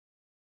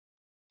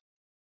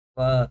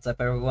What's up,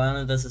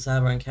 everyone? This is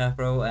Abra and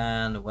Capro,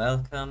 and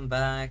welcome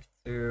back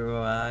to.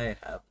 I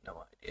have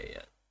no idea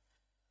yet.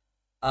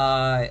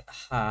 I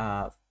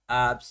have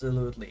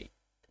absolutely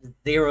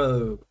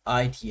zero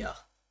idea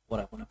what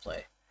I want to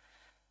play.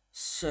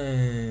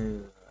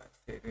 So, I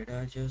figured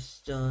I'd just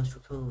start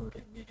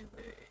recording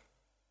anyway.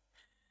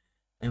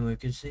 And we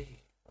can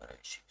see what I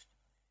choose.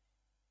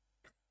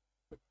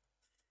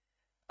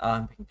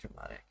 I'm being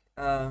dramatic.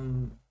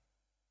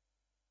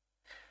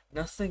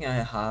 Nothing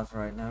I have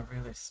right now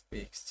really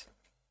speaks to me.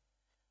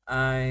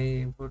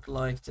 I would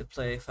like to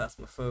play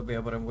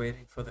Phasmophobia, but I'm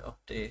waiting for the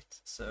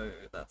update, so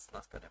that's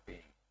not gonna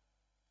be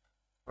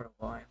for a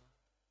while.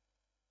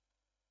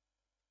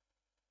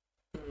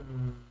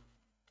 Hmm.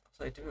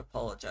 So I do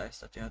apologize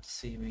that you had to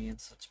see me in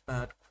such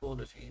bad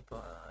quality,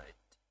 but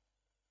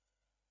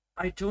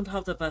I don't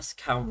have the best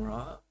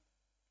camera.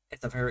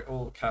 It's a very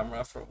old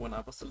camera from when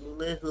I was a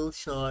little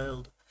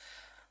child.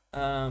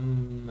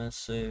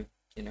 So,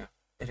 you know,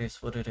 it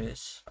is what it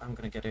is. I'm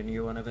gonna get a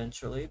new one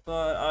eventually,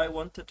 but I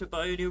wanted to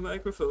buy a new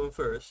microphone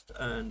first,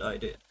 and I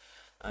did.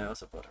 I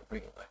also bought a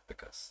ring light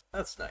because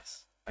that's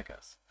nice, I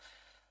guess.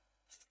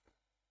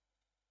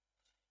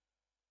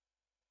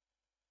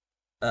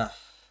 Uh,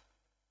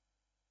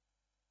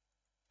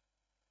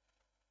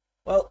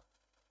 well,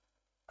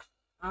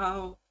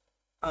 how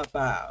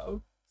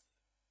about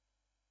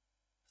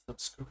some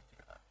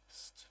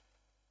scrutinized?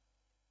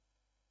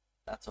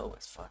 That's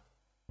always fun.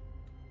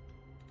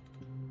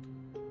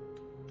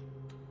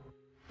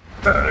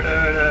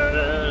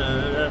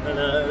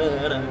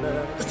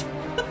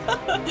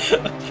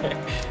 Okay,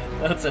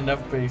 that's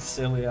enough being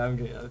silly. I'm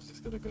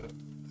just gonna go.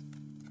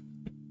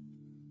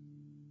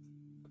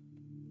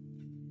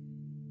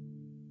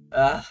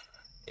 Ah,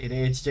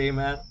 ADHD,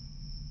 man.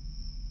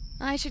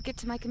 I should get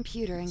to my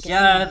computer and get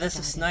Yeah, reading this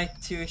is started.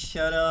 night 2.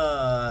 Shut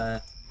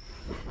up.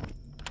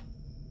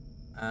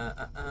 Uh,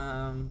 uh,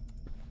 um,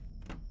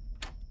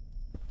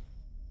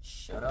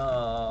 Shut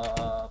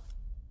up.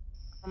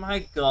 Oh my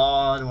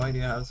god, why do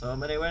you have so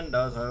many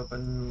windows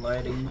open,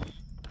 lady?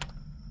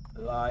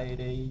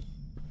 Lady.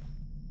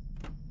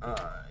 I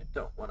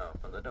don't want to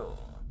open the door.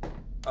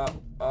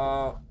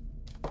 Oh,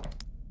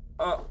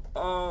 oh,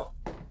 oh.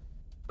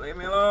 Leave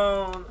me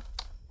alone.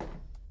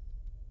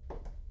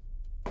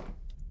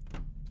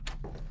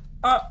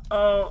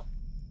 Oh.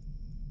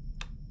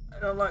 I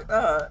don't like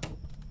that.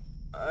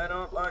 I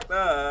don't like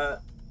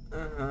that.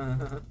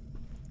 That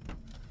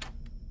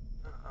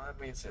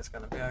means it's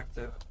gonna be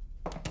active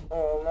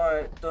all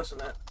night,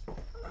 doesn't it?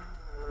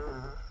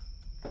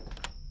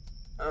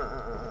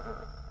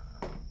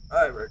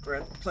 I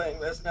regret playing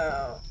this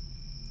now.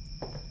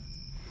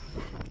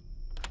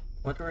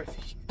 Wonder if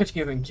he could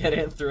even get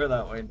in through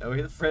that window.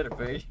 He's afraid of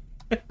me.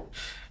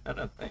 I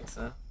don't think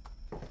so.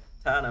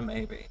 Tana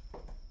maybe.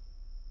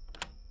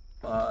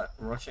 But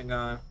rushing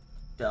gun,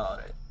 doubt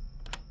it.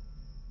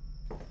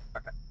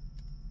 Okay.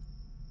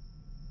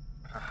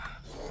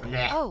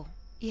 Oh,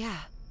 yeah.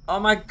 Oh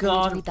my I need to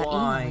god, read that email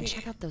and why?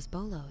 check out those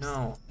bolos.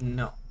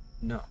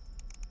 No.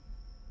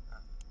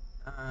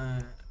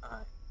 Uh,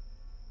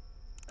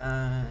 I,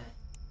 uh,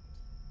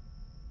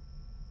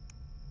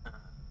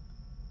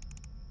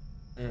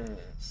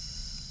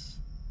 this.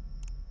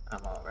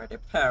 I'm already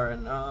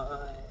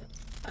paranoid.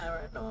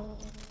 Paranoid.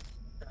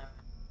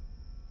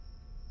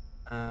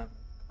 Um,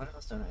 what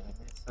else do I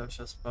need?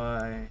 Social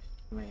spy,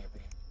 maybe.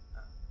 Uh,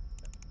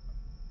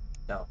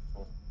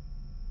 Doubtful.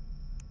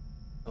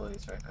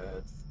 Police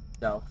records,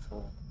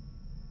 doubtful.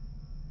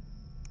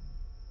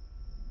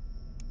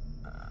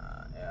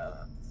 Yeah,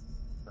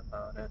 that's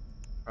about it,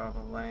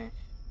 probably.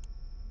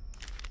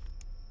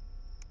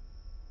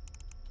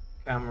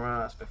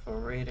 Cameras before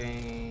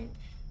reading.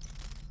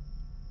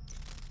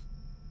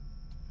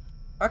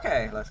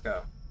 Okay, let's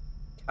go.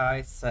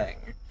 Kai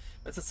Seng.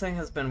 Mr. Singh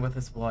has been with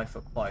his wife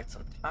for quite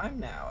some time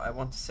now. I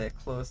want to say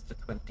close to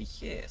 20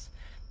 years.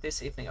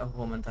 This evening, a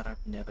woman that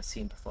I've never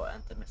seen before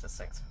entered Mr.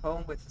 Singh's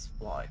home with his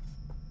wife.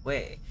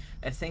 Way.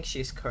 I think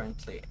she's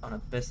currently on a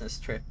business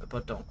trip,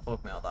 but don't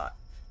quote me on that.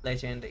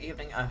 Later in the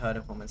evening, I heard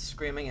a woman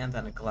screaming and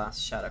then a glass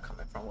shatter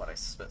coming from what I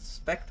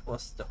suspect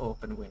was the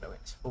open window in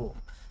his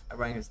home. I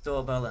rang his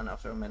doorbell, and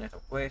after a minute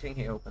of waiting,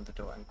 he opened the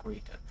door and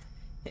greeted.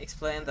 He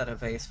explained that a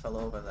vase fell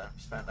over there.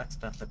 His friend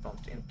accidentally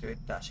bumped into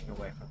it, dashing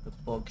away from the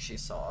bug she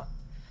saw.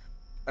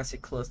 As he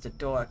closed the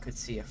door, I could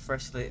see a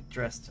freshly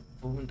dressed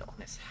wound on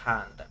his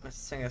hand. Mr.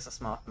 Singer is a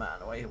smart man.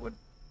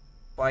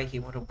 Why he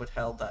would have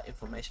withheld that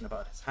information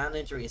about his hand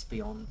injury is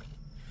beyond me.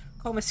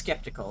 Call me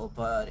skeptical,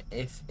 but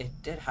if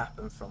it did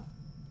happen from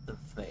the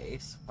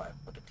vase, why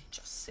wouldn't he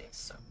just say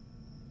so?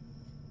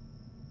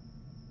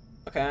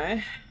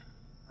 Okay.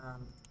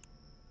 Um,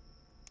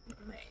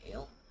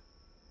 Mail.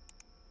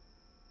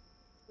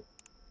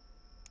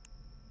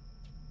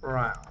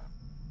 Brown.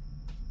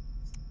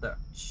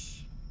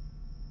 Search.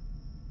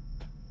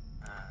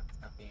 And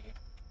let me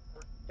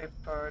put it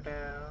far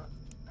down.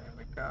 There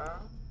we go.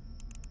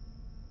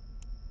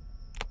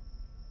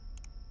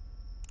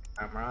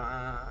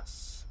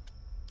 Cameras.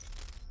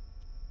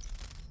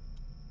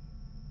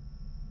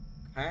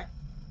 Okay.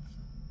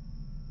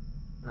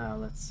 Now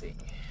let's see.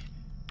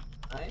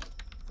 I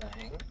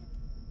think.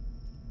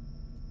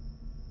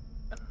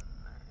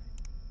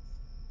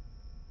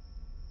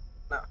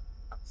 No,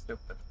 I'm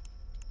stupid.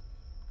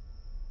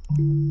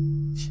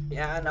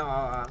 Yeah, no,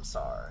 I'm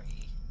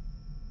sorry.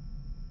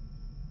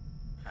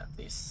 Had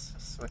these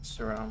switched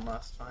around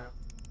last time.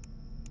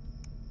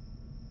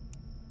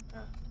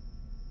 Yeah.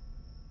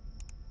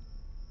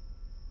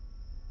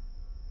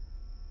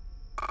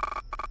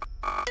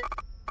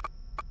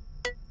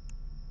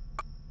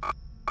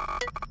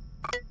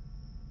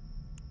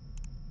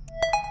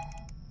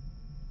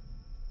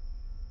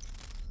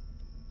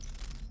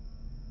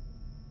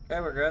 Okay,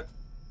 we're good.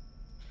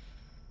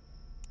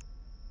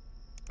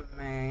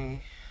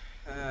 May.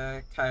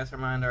 Kaya's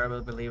reminder, I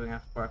will be leaving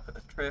after work for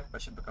the trip. I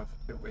should be gone for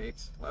 2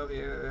 weeks. Love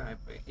you.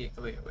 I've been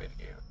eagerly awaiting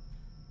you.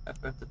 I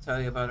forgot to tell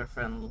you about her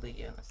friend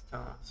Lee and his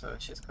town, so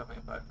she's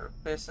coming by for a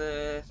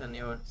visit, and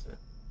you want to...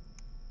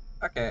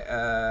 Okay,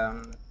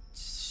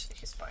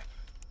 he's fine.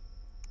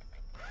 I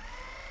think.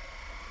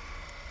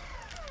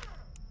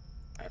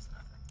 There's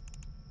nothing.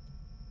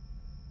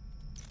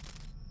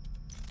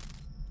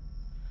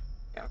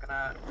 Okay, I'm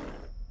gonna...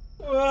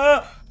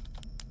 Whoa!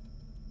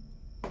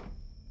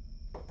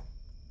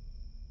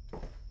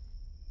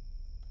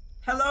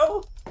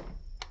 Hello? Oh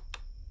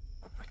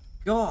my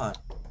god.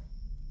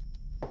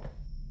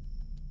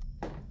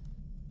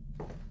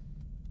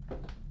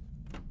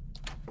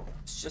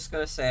 Just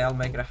gonna say I'll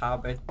make it a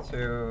habit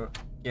to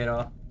get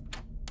up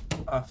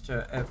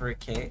after every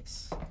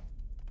case.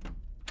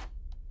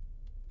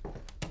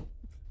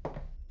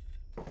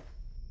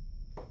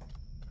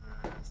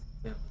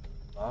 Still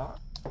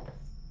locked.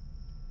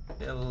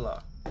 Still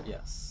locked.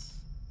 Yes.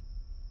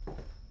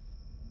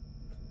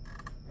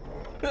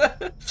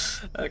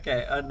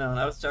 Okay, unknown.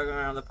 I was jogging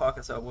around the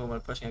pocket, saw a woman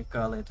pushing a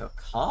girl into a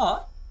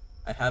car.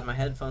 I had my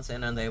headphones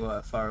in and they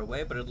were far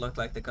away, but it looked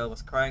like the girl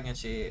was crying and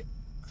she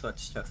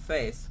clutched her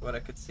face. What I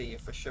could see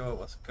for sure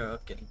was a girl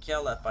getting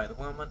yelled at by the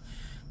woman,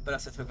 but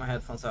as I took my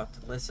headphones out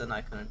to listen,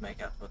 I couldn't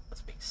make out what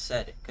was being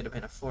said. It could have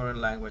been a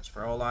foreign language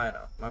for all I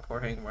know. My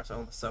poor hearing was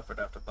almost suffered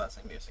after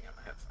blasting music in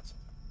my headphones.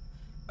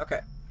 Okay.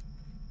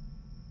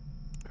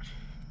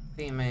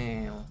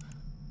 Female.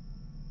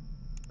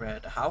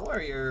 Red. How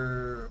are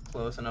you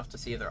close enough to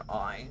see their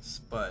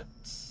eyes? But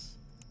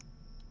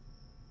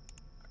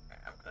okay,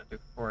 I'm gonna do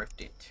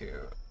 40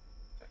 to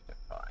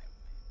 55.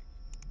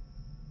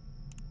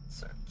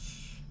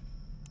 Search.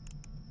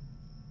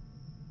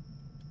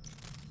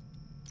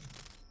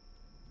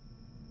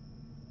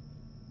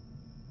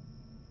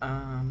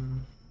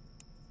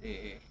 See,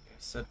 you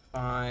said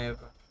 5.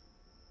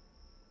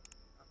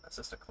 This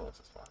is the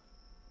closest one.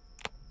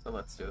 So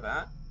let's do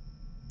that.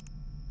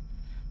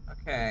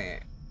 Okay.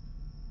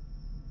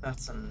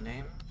 That's a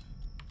name.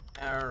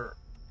 Carolyn.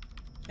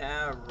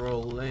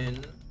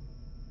 Carolyn?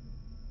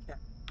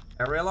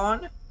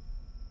 Carolyn.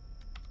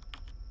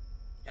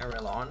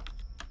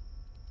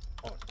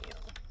 Oh, Neil.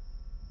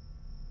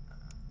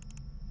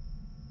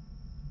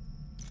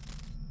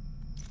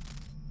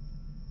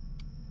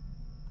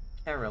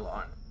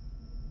 Carolyn.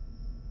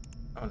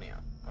 O'Neill.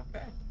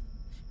 Okay.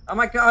 Oh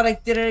my god, I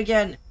did it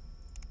again!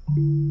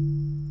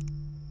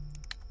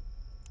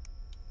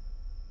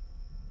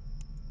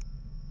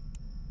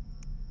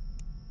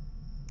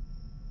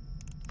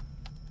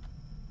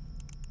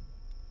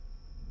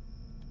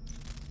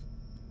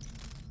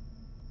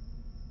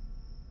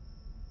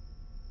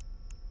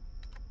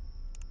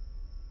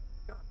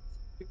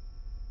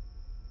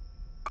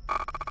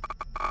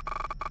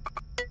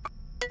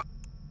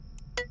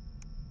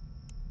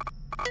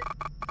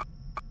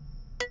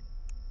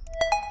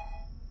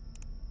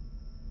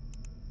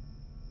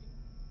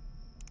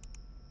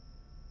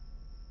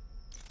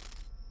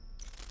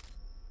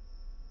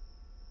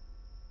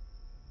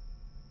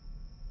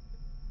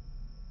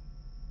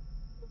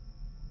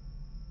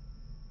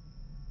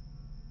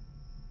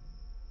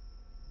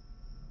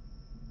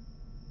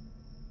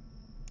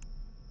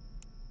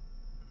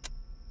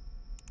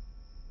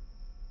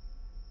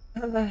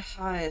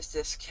 Hi, is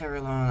this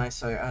Carolyn? I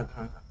saw your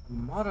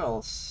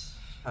models.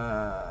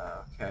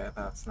 Okay,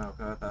 that's no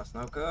good, that's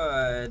no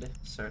good.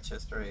 Search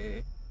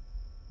history.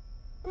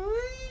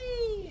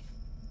 Whee!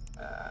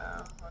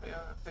 What do you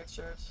have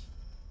pictures?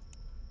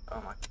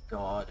 Oh my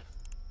god.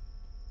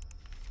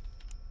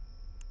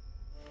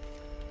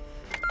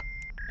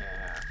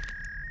 Yeah.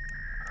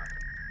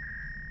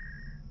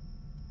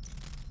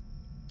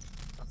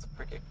 That's a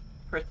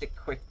pretty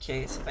quick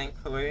case,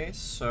 thankfully,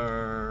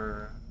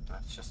 so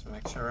let's just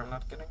make sure I'm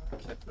not getting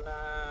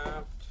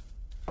kidnapped.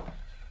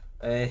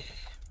 Hey.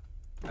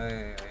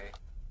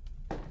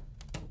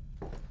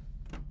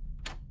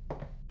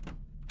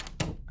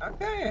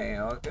 Okay,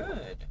 all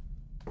good.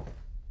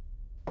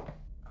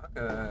 All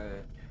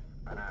good.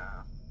 For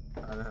now.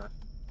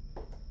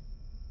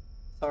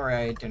 Sorry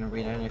I didn't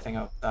read anything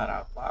of that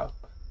out loud.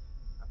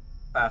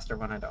 Faster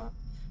when I don't.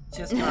 She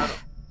just came out.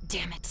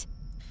 Damn it.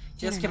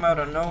 She just came out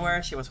of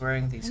nowhere. She was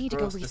wearing these I need to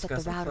go gross, reset the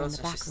disgusting router in clothes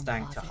the and she backroom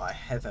stank to closet. high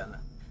heaven.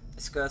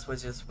 This girl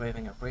was just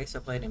waving a razor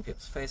blade in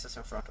people's faces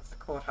in front of the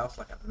courthouse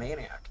like a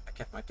maniac. I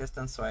kept my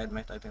distance, so I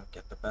admit I didn't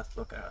get the best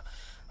look at her.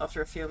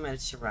 After a few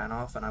minutes, she ran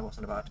off, and I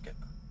wasn't about to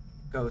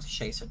go to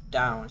chase her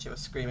down. She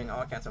was screaming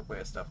all kinds of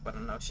weird stuff, but I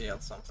know she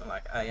yelled something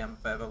like, "I am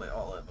Beverly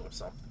Olive" or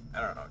something.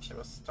 I don't know. She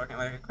was talking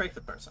like a crazy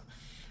person.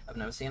 I've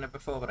never seen her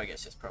before, but I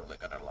guess she's probably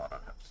got a lot on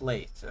her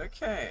plate.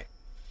 Okay.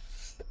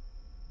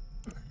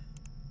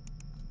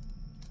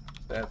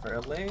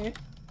 Beverly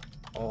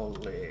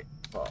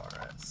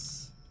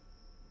Olivares.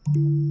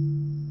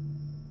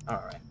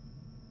 Alright.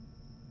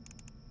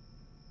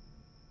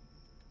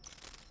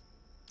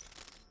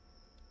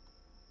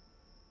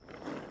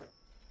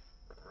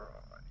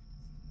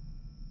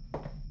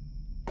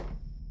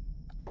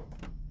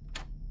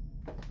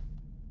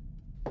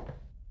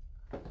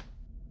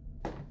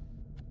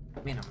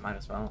 I mean, I might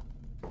as well.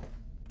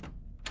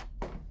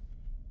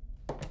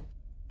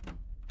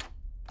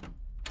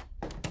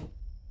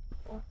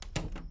 Cool.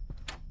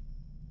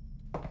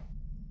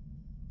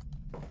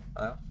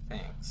 Oh,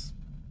 thanks.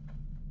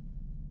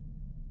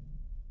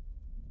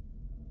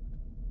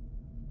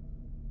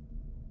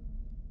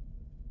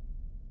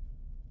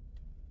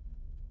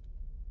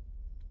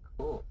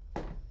 Cool.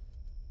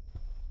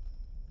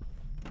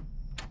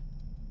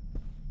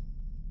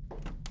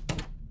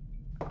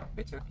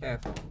 Be too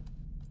careful.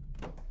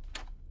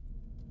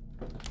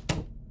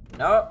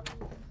 No!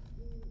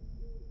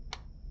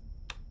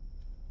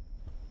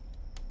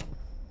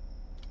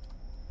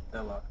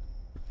 They're locked.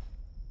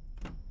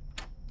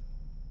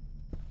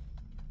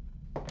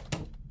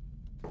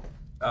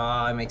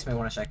 It makes me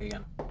want to check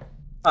again.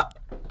 Ah.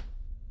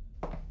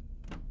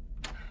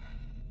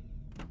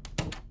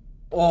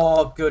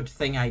 Oh, good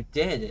thing I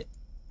did it.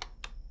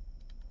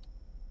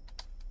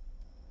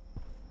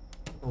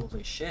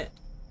 Holy shit.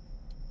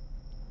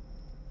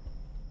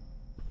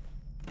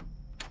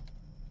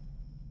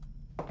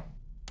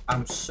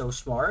 I'm so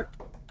smart.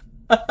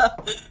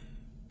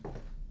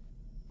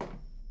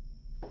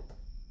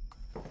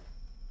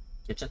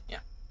 Kitchen? Yeah,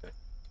 good.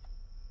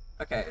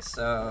 Okay,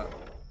 so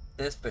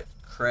this bit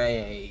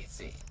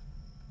crazy.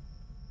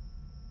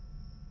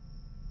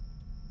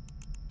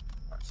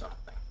 Or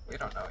something. We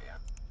don't know yet.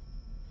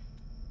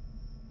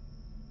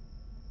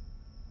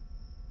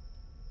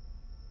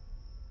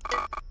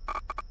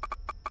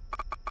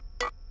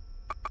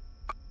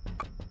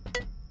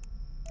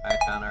 Hi,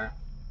 Connor.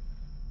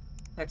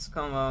 Text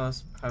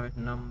combos, private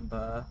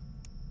number.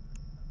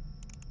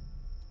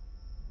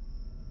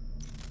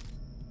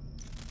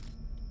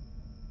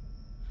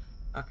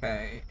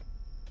 Okay.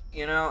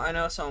 You know, I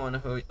know someone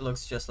who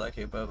looks just like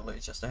you, but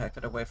is just a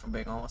haircut away from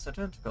being almost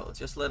identical.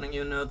 Just letting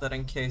you know that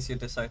in case you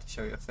decide to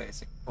show your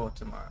face for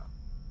tomorrow.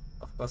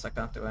 Of course, I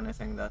can't do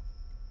anything that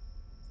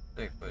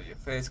big, but your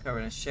face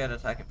covered in shit,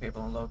 attacking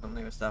people on local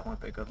news, that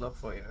won't be a good look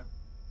for you.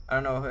 I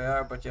don't know who you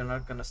are, but you're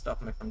not gonna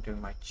stop me from doing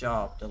my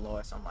job. The law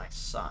is on my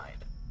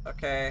side.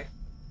 Okay?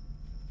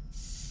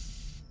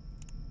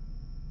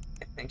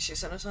 I think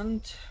she's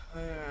innocent.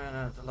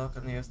 The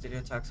local news, did you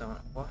attack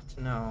someone? What?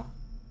 No.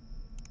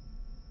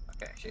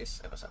 Okay, she's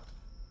innocent.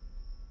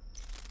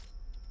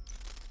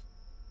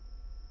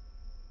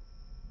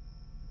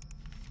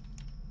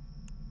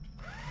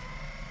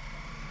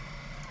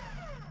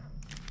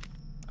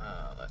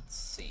 Let's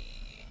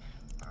see.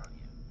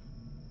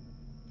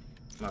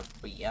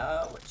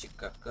 Maria, what you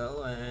got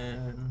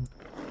going?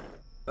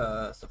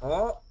 First of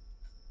all,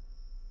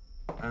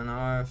 I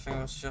know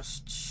everything was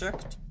just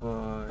checked,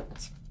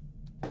 but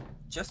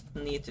just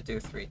need to do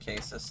 3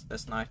 cases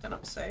this night and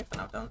I'm safe,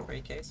 and I've done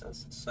 3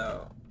 cases,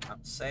 so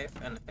I'm safe.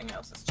 Anything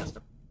else is just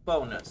a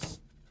bonus,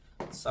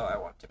 so I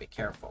want to be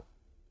careful.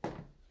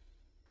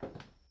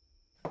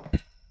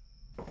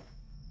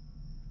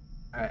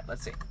 Alright,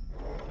 let's see.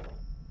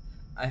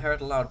 I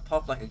heard a loud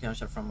pop like a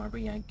gunshot from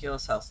Maria and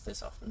Gil's house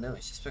this afternoon.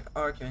 She's been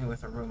arguing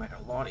with her roommate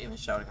a lot, even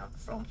shouting on the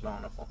front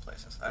lawn of all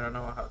places. I don't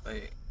know how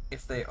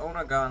if they own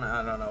a gun,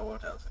 I don't know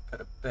what else it could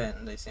have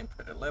been. They seem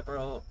pretty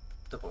liberal,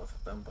 the both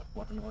of them, but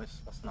what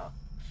noise was not.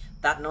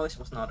 That noise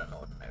was not an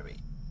ordinary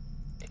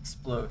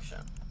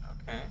explosion,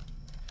 okay?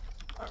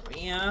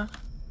 Maria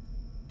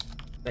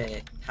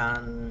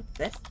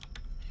Betances.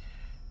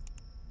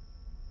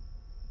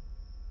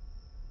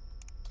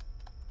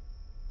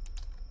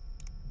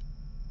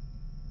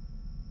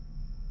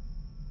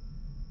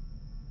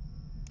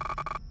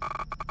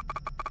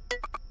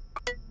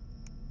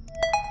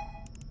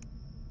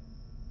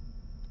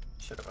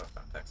 Should have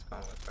opened text con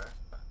with her.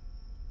 But...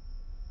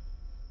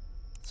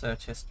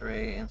 Search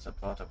history in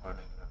support of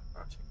running the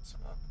project.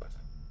 Some output.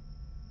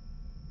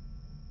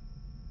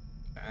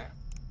 Okay.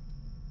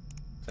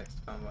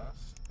 Text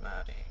combos.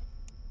 Maddie.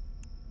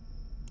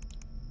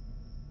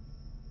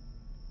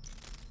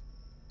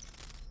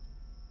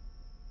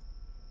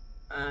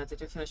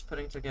 Did you finish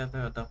putting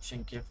together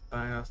adoption gift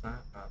bag last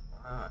night?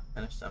 I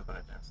finished them, but I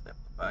didn't step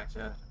the bags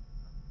yet.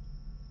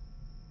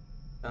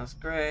 Sounds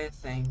great,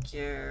 thank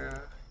you.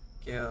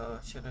 Gil,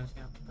 should have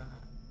got back.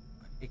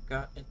 He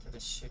got into the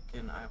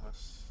chicken. I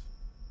was.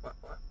 What?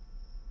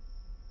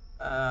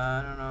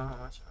 I don't know how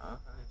much. I need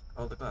to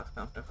call the glass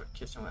company for the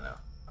kitchen window.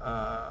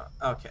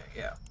 Okay,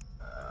 yeah.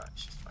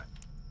 She's fine.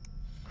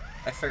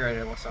 I figured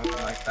it was something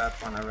like that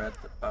when I read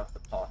about the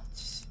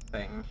pots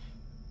thing.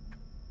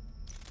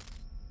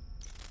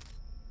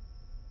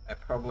 I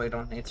probably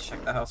don't need to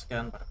check the house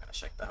again, but I'm gonna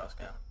check the house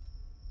again.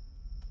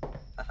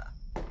 Haha.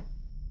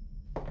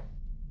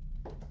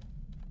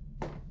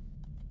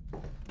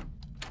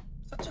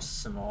 Such a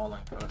small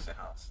and cozy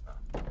house,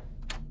 though.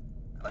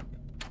 I like it.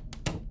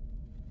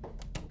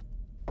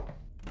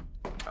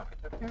 Don't be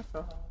too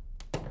careful.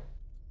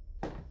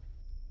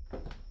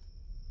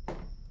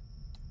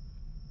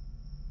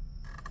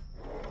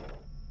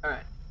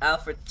 Alright,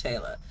 Alfred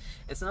Taylor.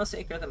 It's no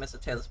secret that Mr.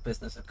 Taylor's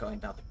business is going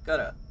down the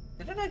gutter.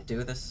 Didn't I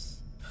do this?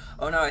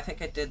 Oh no, I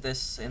think I did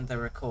this in the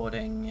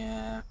recording,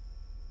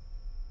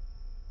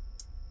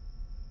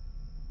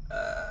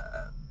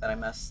 that I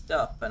messed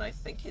up, and I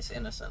think he's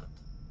innocent.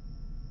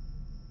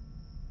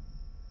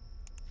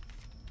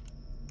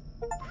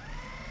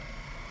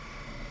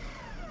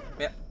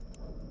 Yep.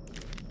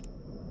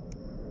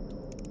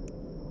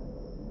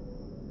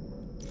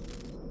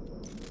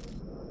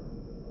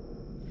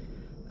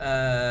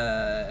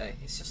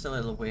 He's just a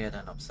little weird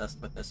and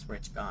obsessed with this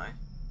rich guy.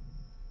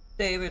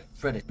 David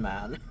Reddit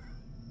man.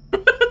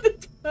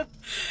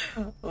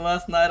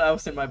 Last night I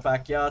was in my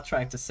backyard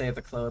trying to save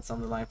the clothes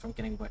on the line from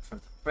getting wet from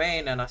the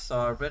rain, and I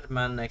saw a red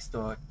man next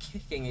door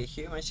kicking a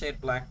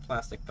human-shaped black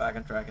plastic bag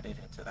and dragging it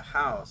into the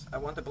house. I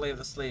want to believe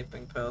the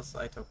sleeping pills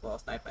I took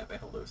last night may be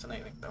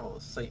hallucinating the whole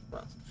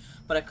sequence,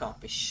 but I can't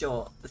be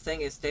sure. The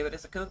thing is, David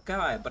is a good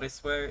guy, but I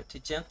swear to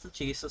gentle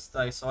Jesus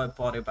that I saw a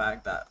body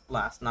bag that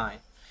last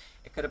night.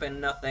 It could have been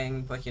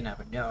nothing, but you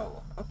never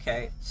know.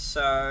 Okay,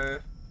 so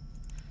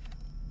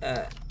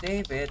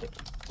David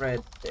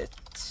Reddit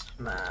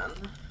man.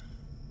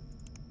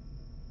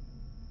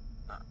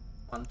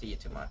 1D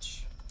too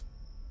much.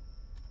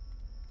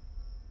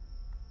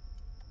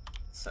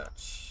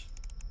 Search.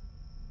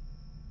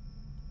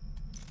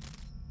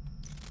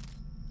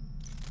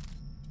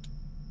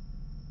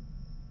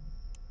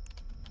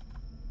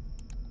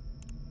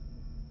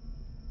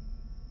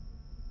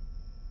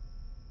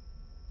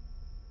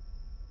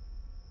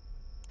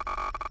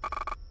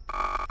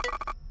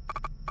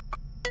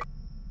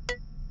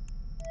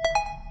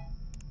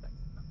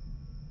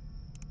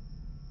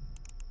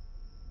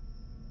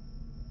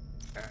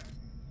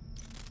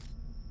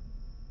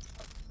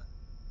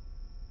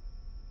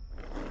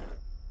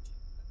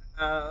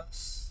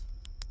 House.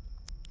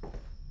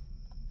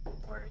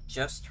 We're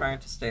just trying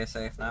to stay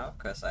safe now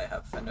because I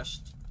have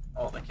finished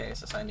all the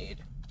cases I need.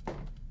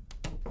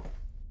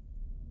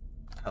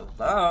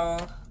 Hello?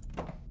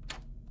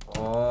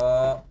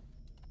 Oh,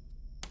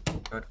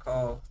 good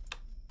call.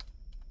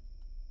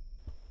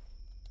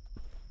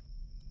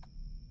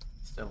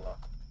 Still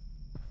locked.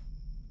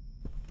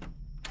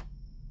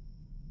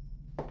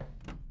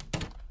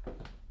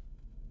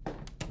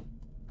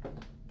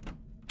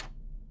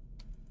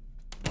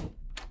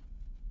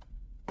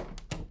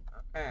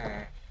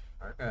 Okay,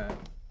 we're good.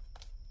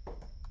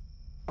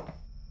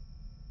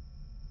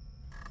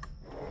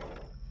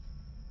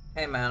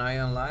 Hey man, are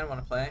you online?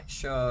 Wanna play?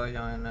 Sure,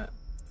 you're in it.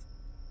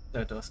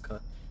 The door's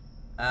cut.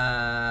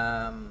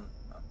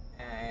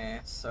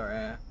 Okay, sorry.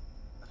 I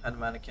had a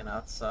mannequin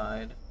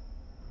outside.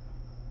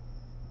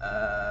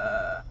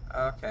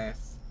 Okay.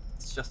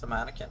 It's just a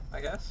mannequin,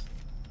 I guess.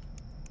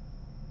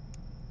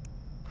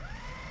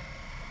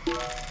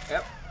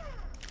 Yep.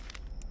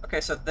 Okay,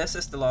 so this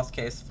is the last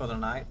case for the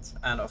night,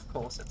 and of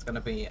course it's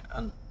gonna be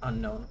an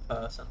unknown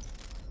person.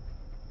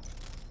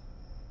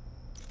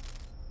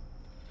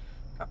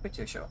 Can't be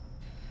too sure.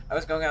 I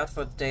was going out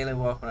for a daily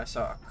walk when I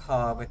saw a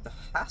car with the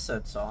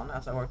hazards on.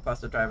 As I walked past,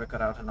 the driver got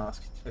out and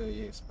asked to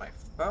use my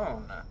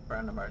phone for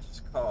an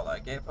emergency call. I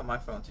gave her my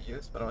phone to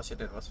use, but all she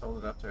did was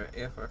hold it up to her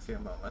ear for a few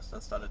moments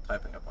and started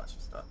typing a bunch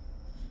of stuff.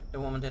 The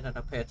woman didn't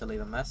appear to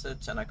leave a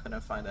message, and I couldn't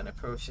find any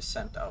proof she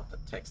sent out the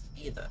text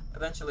either.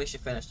 Eventually she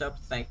finished up,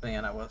 thanked me,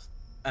 and I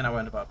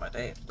went about my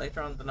day.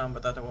 Later on, the number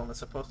that the woman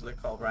supposedly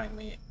called rang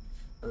me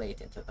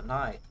late into the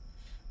night.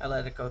 I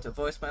let it go to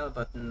voicemail,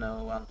 but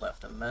no one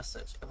left a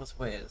message. It was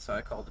weird, so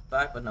I called it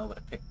back, but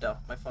nobody picked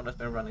up. My phone has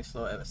been running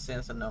slow ever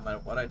since, and no matter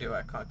what I do,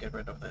 I can't get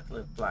rid of that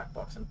little black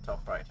box in the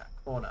top right-hand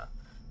corner.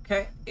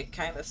 Okay, it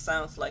kind of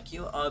sounds like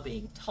you are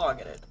being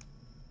targeted.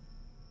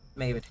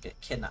 Maybe to get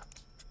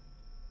kidnapped.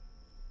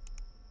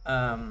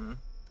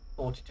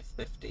 40 to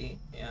 50,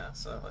 yeah,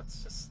 so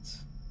let's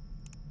just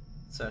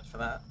search for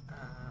that,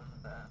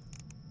 and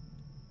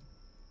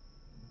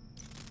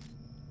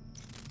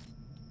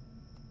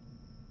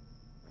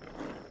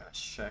gonna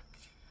check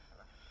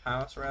the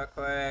house real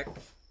quick.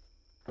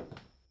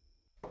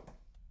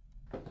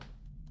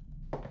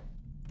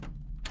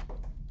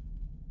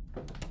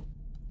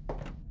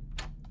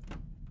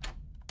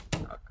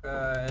 Not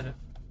good.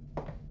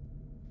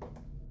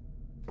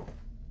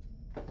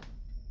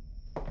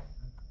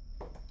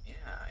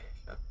 Yeah, you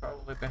should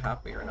probably be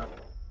happy you're not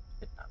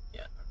kidnapped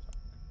yet or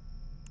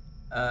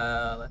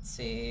something. Let's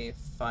see,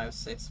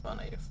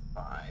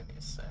 56185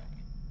 you say,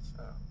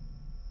 so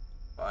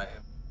 5.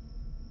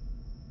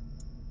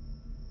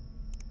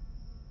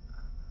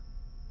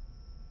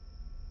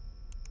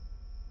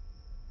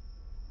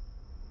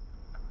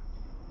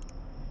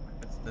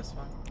 this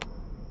one.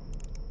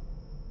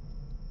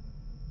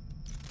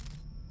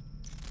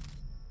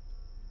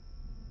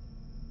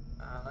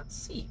 Let's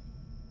see.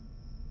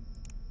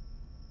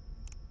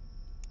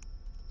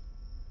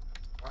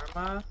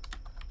 Arma,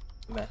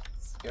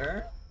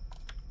 Metzger.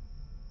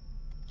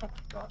 Oh my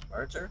god,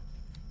 merger.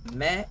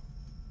 Metzger.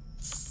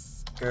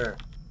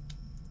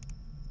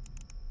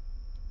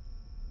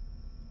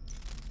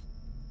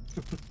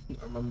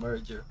 Arma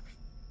merger.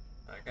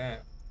 Okay.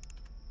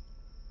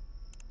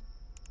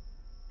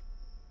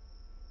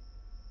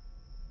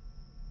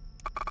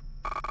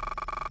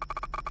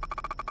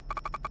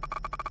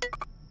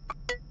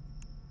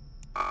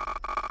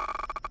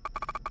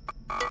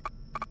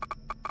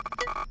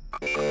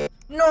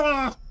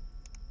 No!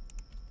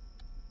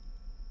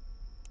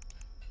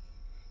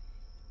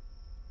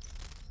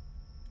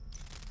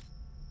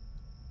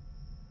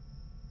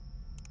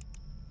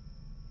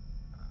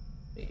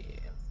 The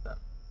instant.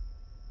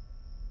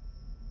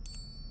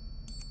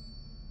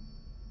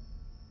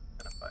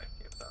 Gonna buy a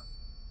few of those.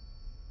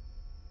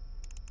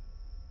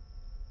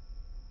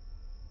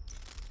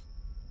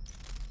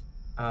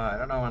 I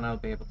don't know when I'll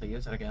be able to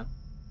use it again.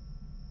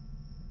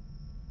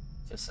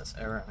 Just says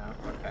error now.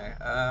 Okay,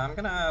 I'm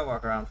gonna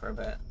walk around for a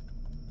bit.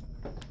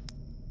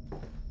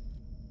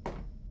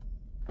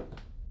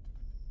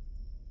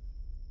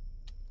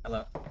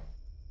 Hello?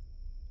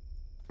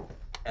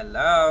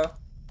 Hello?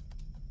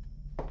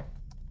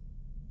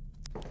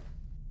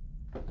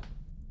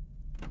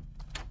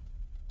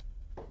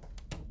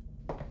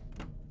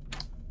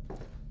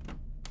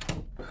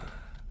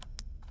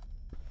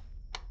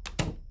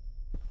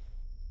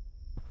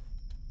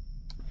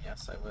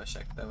 Yes, I will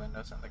check the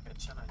windows in the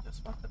kitchen. I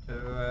just wanted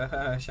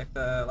to check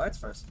the lights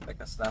first,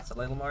 because that's a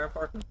little more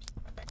important,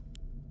 I think.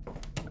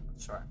 I'm not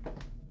sure.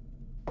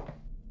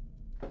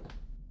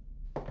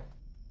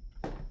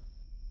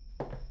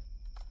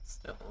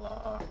 Still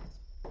locked.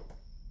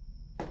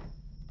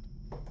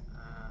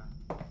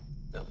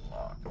 Still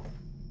locked.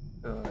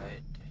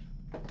 Good.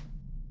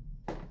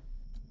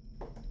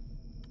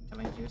 Can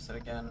I use it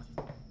again?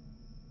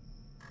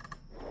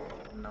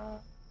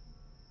 No.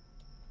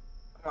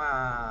 Come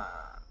on.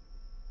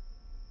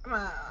 Come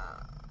on.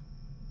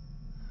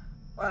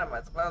 What am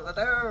I supposed to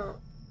do?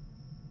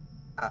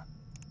 Ah.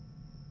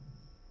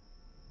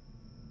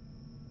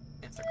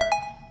 Instagram.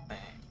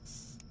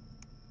 Thanks.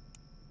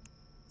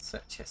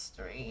 Search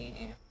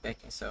history.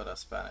 Baking soda,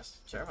 Spanish,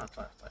 German.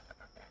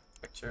 Okay.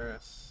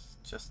 Pictures.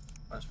 Just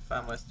a bunch of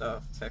family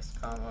stuff.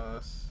 Text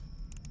combos.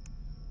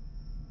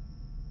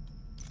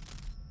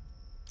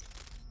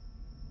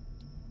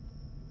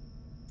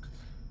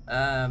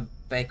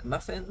 Bake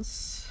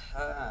muffins.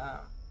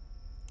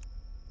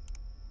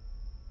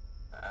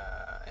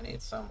 I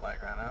need some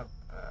like ground up.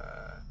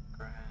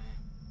 Grind.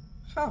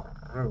 How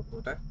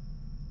rude.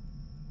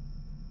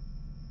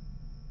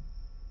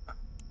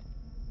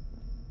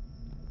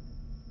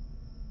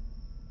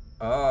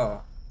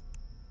 Oh.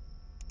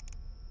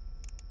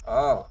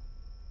 Oh.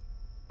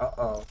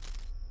 Uh-oh.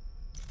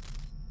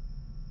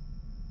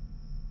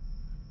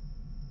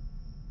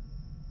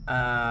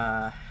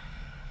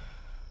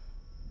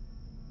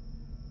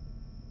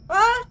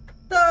 What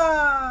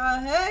the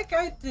heck?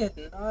 I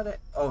did not.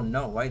 Oh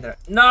no, why did I?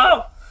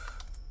 No!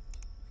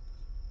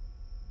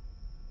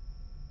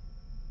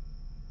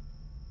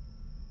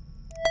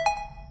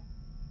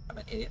 I'm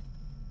an idiot.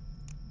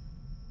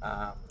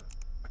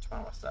 Which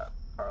one was that?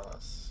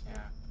 Carlos,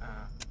 yeah.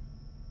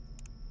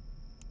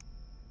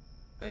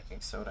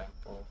 Baking soda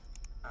and bowl.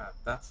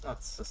 That's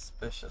not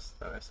suspicious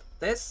though, is it?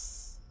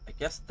 This, I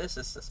guess this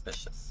is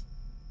suspicious.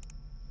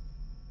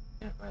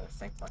 Didn't really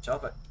think much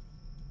of it.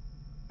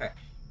 Okay.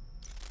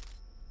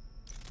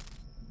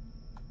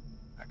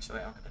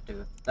 Actually, I'm gonna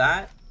do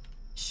that.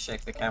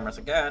 Shake the cameras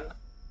again.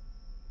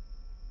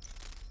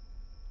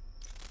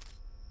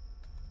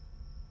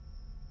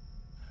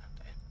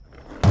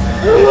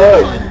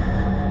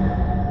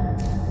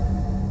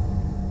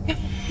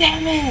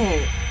 Damn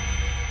it!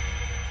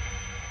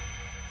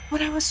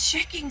 But I was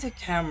checking the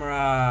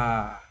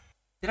camera.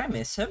 Did I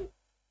miss him?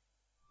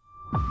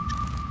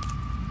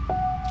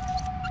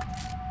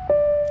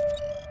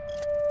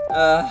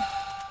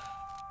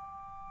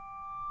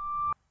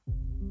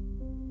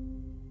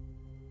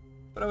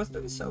 But I was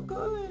doing so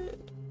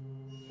good.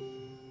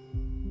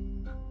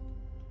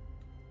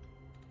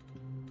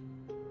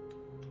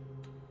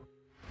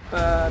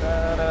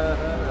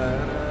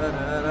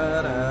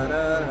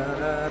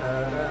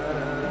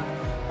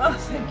 Oh,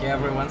 thank you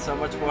everyone so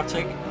much for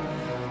watching.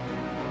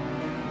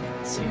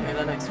 See you in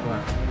the next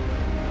one.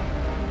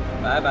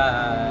 Bye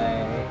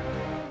bye.